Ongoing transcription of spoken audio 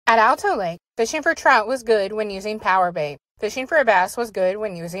At Alto Lake, fishing for trout was good when using power bait. Fishing for bass was good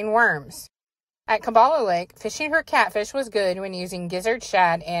when using worms. At Caballo Lake, fishing for catfish was good when using gizzard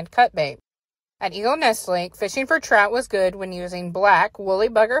shad and cut bait. At Eagle Nest Lake, fishing for trout was good when using black woolly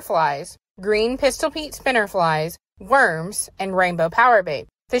bugger flies, green pistol peat spinner flies, worms, and rainbow power bait.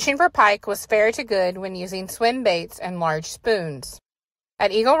 Fishing for pike was fair to good when using swim baits and large spoons.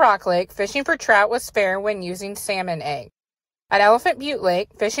 At Eagle Rock Lake, fishing for trout was fair when using salmon egg. At Elephant Butte Lake,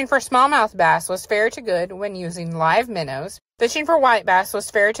 fishing for smallmouth bass was fair to good when using live minnows. Fishing for white bass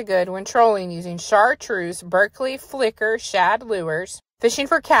was fair to good when trolling using chartreuse, Berkeley, flicker, shad lures. Fishing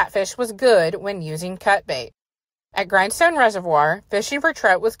for catfish was good when using cut bait. At Grindstone Reservoir, fishing for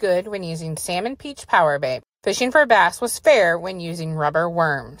trout was good when using salmon peach power bait. Fishing for bass was fair when using rubber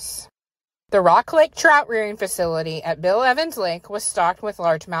worms. The Rock Lake Trout Rearing Facility at Bill Evans Lake was stocked with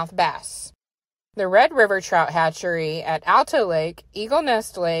largemouth bass. The Red River Trout Hatchery at Alto Lake, Eagle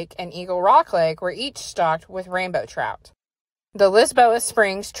Nest Lake, and Eagle Rock Lake were each stocked with rainbow trout. The Lisboa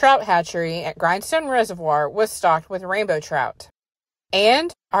Springs Trout Hatchery at Grindstone Reservoir was stocked with rainbow trout.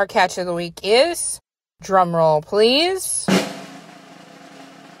 And our catch of the week is, drumroll please,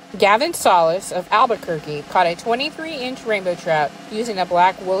 Gavin Solis of Albuquerque caught a 23-inch rainbow trout using a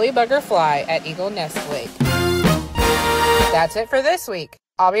black woolly bugger fly at Eagle Nest Lake. That's it for this week.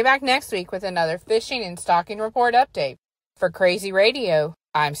 I'll be back next week with another fishing and stocking report update. For Crazy Radio,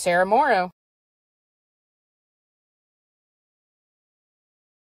 I'm Sarah Morrow.